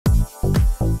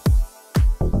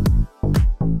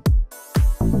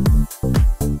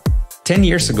10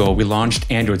 years ago, we launched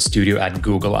Android Studio at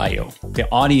Google I/O. The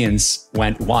audience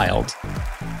went wild.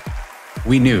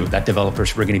 We knew that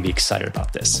developers were going to be excited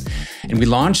about this. And we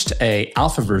launched an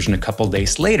alpha version a couple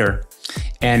days later,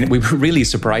 and we were really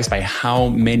surprised by how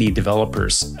many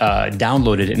developers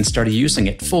downloaded it and started using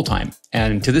it full time.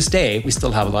 And to this day, we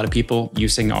still have a lot of people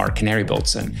using our Canary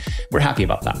builds, and we're happy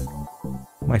about that.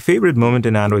 My favorite moment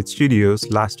in Android Studio's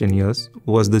last 10 years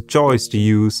was the choice to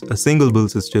use a single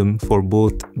build system for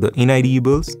both the in-IDE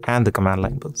builds and the command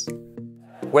line builds.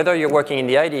 Whether you're working in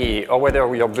the IDE or whether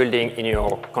you're building in your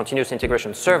continuous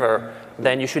integration server,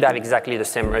 then you should have exactly the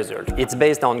same result. It's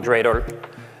based on Gradle,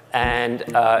 and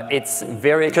it's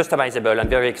very customizable and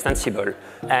very extensible,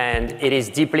 and it is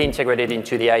deeply integrated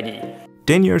into the IDE.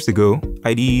 10 years ago,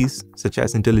 IDEs such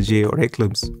as IntelliJ or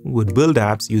Eclipse would build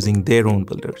apps using their own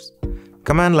builders.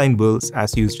 Command line builds,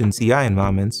 as used in CI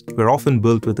environments, were often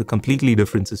built with a completely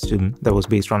different system that was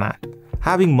based on AT.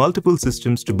 Having multiple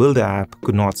systems to build an app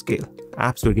could not scale.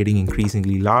 Apps were getting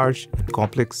increasingly large and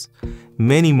complex.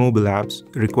 Many mobile apps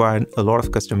required a lot of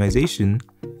customization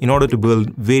in order to build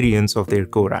variants of their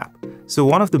core app. So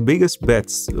one of the biggest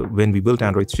bets when we built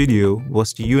Android Studio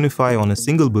was to unify on a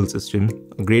single build system,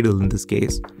 Gradle in this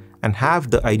case, and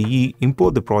have the IDE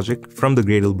import the project from the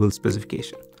Gradle build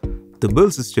specification. The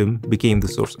build system became the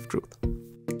source of truth.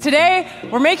 Today,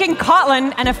 we're making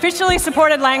Kotlin an officially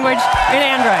supported language in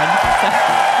Android.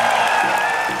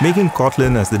 Making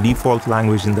Kotlin as the default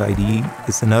language in the IDE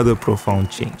is another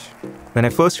profound change. When I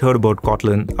first heard about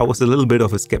Kotlin, I was a little bit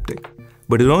of a skeptic,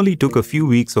 but it only took a few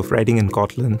weeks of writing in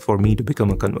Kotlin for me to become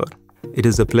a convert. It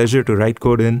is a pleasure to write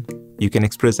code in. You can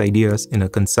express ideas in a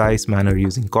concise manner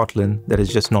using Kotlin that is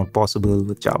just not possible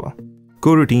with Java.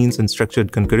 Coroutines and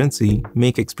structured concurrency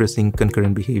make expressing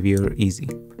concurrent behavior easy.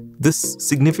 This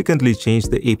significantly changed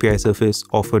the API surface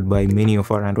offered by many of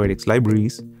our Android X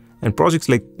libraries, and projects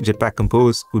like Jetpack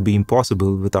Compose would be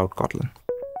impossible without Kotlin.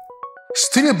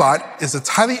 StudioBot is a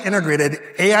tightly integrated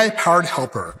AI-powered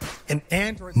helper in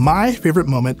Android. My favorite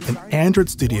moment in Android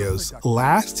Studio's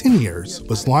last 10 years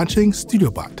was launching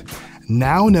StudioBot,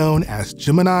 now known as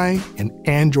Gemini in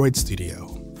Android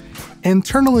Studio.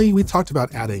 Internally, we talked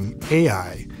about adding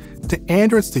AI to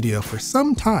Android Studio for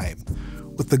some time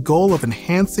with the goal of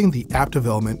enhancing the app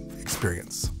development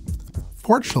experience.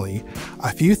 Fortunately,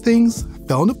 a few things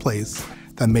fell into place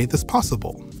that made this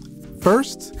possible.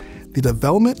 First, the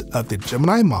development of the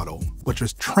Gemini model, which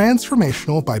was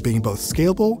transformational by being both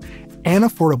scalable and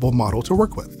affordable model to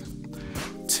work with.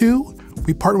 Two,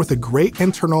 we partnered with a great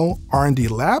internal R&D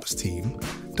labs team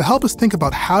to help us think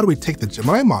about how do we take the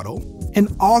Gemini model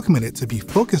and augment it to be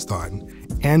focused on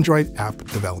Android app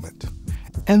development.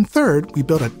 And third, we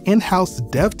built an in-house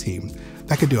dev team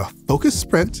that could do a focused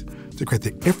sprint to create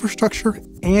the infrastructure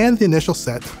and the initial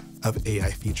set of AI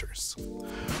features.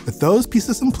 With those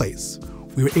pieces in place,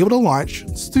 we were able to launch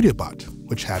StudioBot,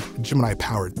 which had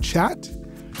Gemini-powered chat,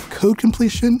 code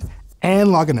completion,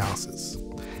 and log analysis.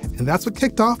 And that's what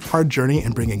kicked off our journey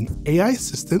in bringing AI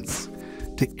assistants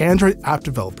to Android app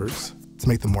developers to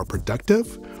make them more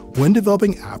productive when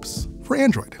developing apps for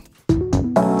Android.